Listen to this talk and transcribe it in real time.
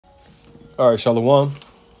All right, Shalom.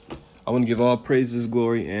 I want to give all praises,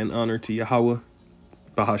 glory, and honor to Yahweh,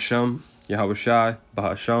 Bahasham, Yahweh Shai,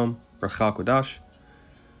 Bahasham, Rachal Kodash.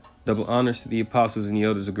 Double honors to the apostles and the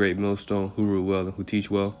elders of Great Millstone who rule well and who teach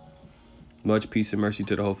well. Much peace and mercy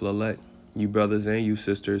to the hopeful elect, you brothers and you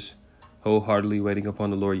sisters, wholeheartedly waiting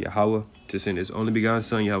upon the Lord Yahweh to send his only begotten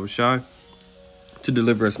Son, Yahweh Shai, to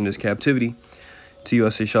deliver us from this captivity. To you I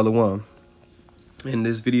say Shalom. In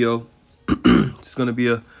this video, it's going to be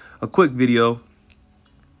a quick video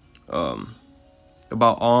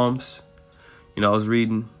about alms. I was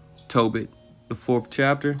reading Tobit, the 4th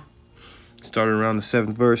chapter, started around the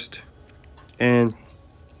 7th verse, and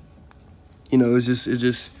it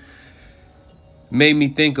just made me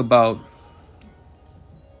think about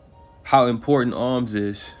how important alms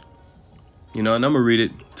is. And I'm gonna read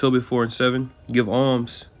it. Tobit 4:7. Give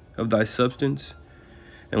alms of thy substance,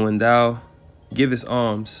 and when thou givest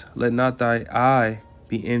alms, let not thy eye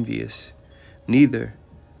be envious, neither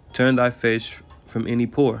turn thy face from any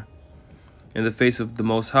poor, and the face of the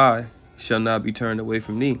Most High shall not be turned away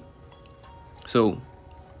from thee. So,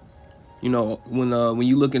 when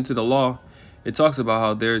you look into the law, it talks about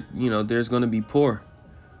how there's going to be poor.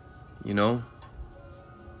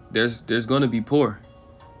 There's going to be poor.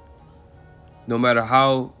 No matter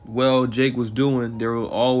how well Jake was doing, there were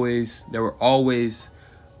always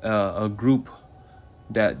a group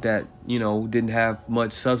that didn't have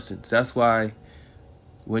much substance. That's why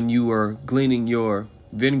when you were gleaning your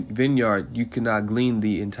vineyard, you could not glean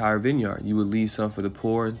the entire vineyard. You would leave some for the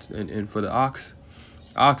poor and for the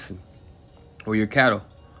oxen or your cattle.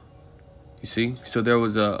 You see, so there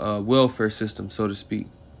was a welfare system, so to speak,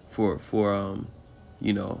 for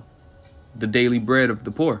the daily bread of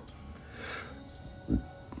the poor.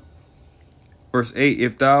 Verse 8: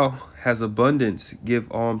 If thou hast abundance,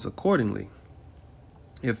 give alms accordingly.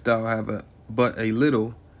 If thou have but a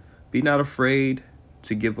little, be not afraid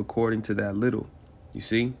to give according to that little. You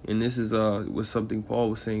see, and this is was something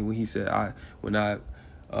Paul was saying when he said, when I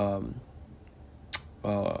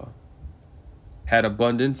had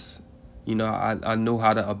abundance, I know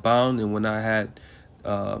how to abound, and when I had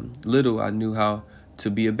little, I knew how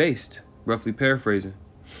to be abased. Roughly paraphrasing.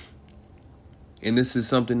 And this is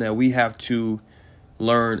something that we have to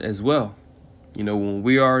learn as well. When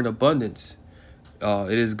we are in abundance,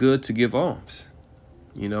 it is good to give alms.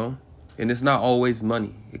 And it's not always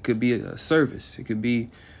money. It could be a service. It could be,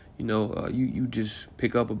 you just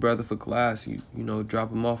pick up a brother for class. You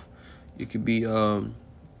drop him off. It could be,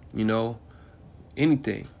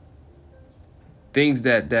 anything. Things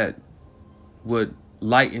that would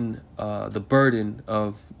lighten the burden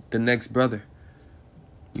of the next brother.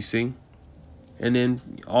 You see? And then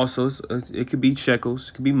also it could be shekels.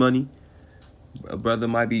 It could be money. A brother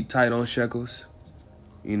might be tight on shekels.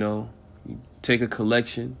 You take a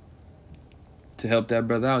collection to help that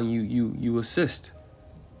brother out, and you assist.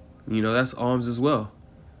 That's alms as well.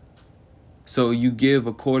 So you give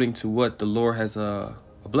according to what the Lord has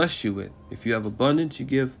blessed you with. If you have abundance, you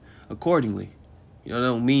give accordingly. That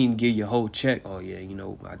don't mean give your whole check. Oh yeah,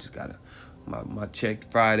 I just got my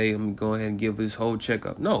check Friday. I'm gonna go ahead and give this whole check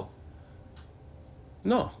up. No.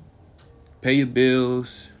 Pay your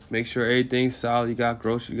bills. Make sure everything's solid. You got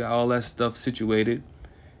groceries. You got all that stuff situated,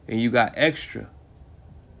 and you got extra.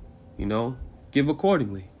 Give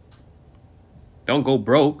accordingly. Don't go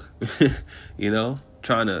broke.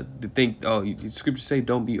 Trying to think. Oh, the scriptures say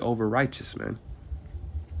don't be over righteous, man.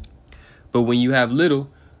 But when you have little,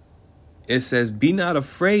 it says, be not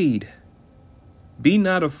afraid. Be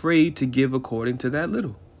not afraid to give according to that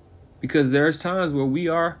little. Because there's times where we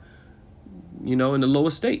are, in the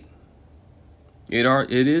lowest state. It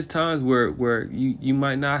is times where you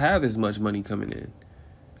might not have as much money coming in.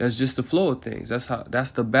 That's just the flow of things.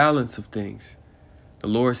 That's the balance of things. The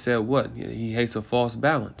Lord said what? He hates a false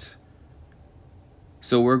balance.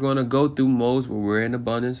 So we're going to go through modes where we're in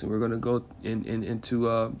abundance, and we're going to go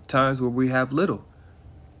into times where we have little.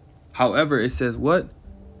 However, it says what?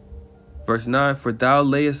 Verse 9, for thou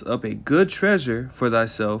layest up a good treasure for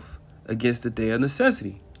thyself against the day of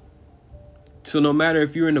necessity. So no matter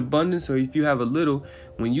if you're in abundance or if you have a little,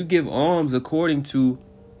 when you give alms according to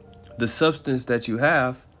the substance that you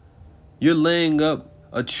have, you're laying up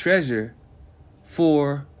a treasure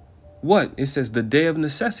for what? It says the day of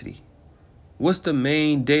necessity. What's the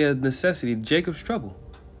main day of necessity? Jacob's trouble.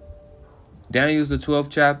 Daniel's the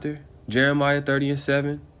 12th chapter. Jeremiah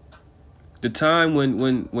 30:7. The time when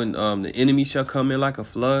the enemy shall come in like a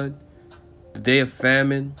flood. The day of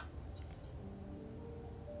famine.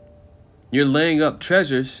 You're laying up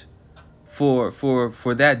treasures for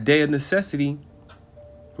that day of necessity,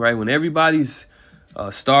 right? When everybody's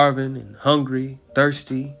starving and hungry,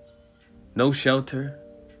 thirsty, no shelter,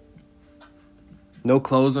 no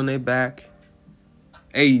clothes on their back.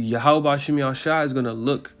 Hey, Yahweh Shem Yahshai is going to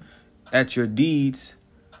look at your deeds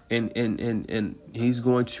and he's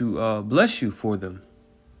going to bless you for them.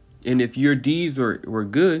 And if your deeds were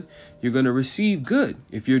good, you're going to receive good.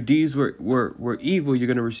 If your deeds were evil, you're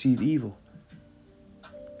going to receive evil.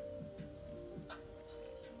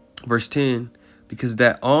 Verse 10, because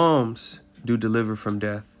that alms do deliver from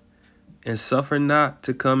death, and suffer not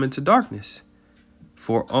to come into darkness.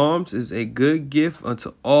 For alms is a good gift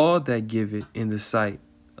unto all that give it in the sight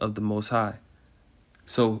of the Most High.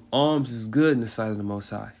 So alms is good in the sight of the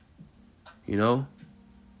Most High. You know,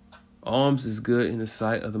 alms is good in the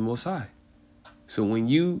sight of the Most High. So when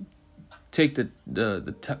you take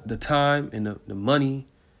the time and the money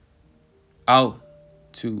out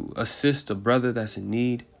to assist a brother that's in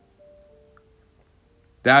need,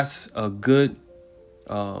 that's a good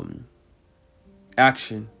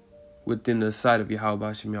action within the sight of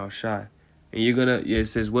Yahweh Shem Yahushai. And you're gonna, it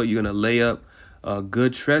says what? You're gonna lay up a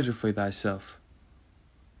good treasure for thyself.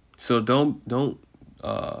 So don't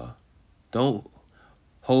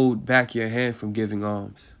hold back your hand from giving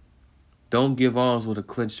alms. Don't give alms with a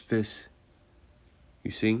clenched fist.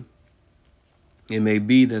 You see? It may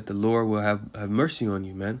be that the Lord will have mercy on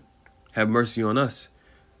you, man. Have mercy on us.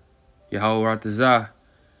 Yahweh Ratazah.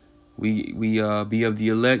 We be of the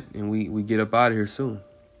elect, and we get up out of here soon.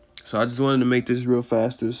 So I just wanted to make this real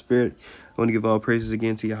fast through the Spirit. I want to give all praises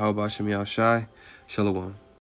again to Yahweh Shem Yahushai. Shalom.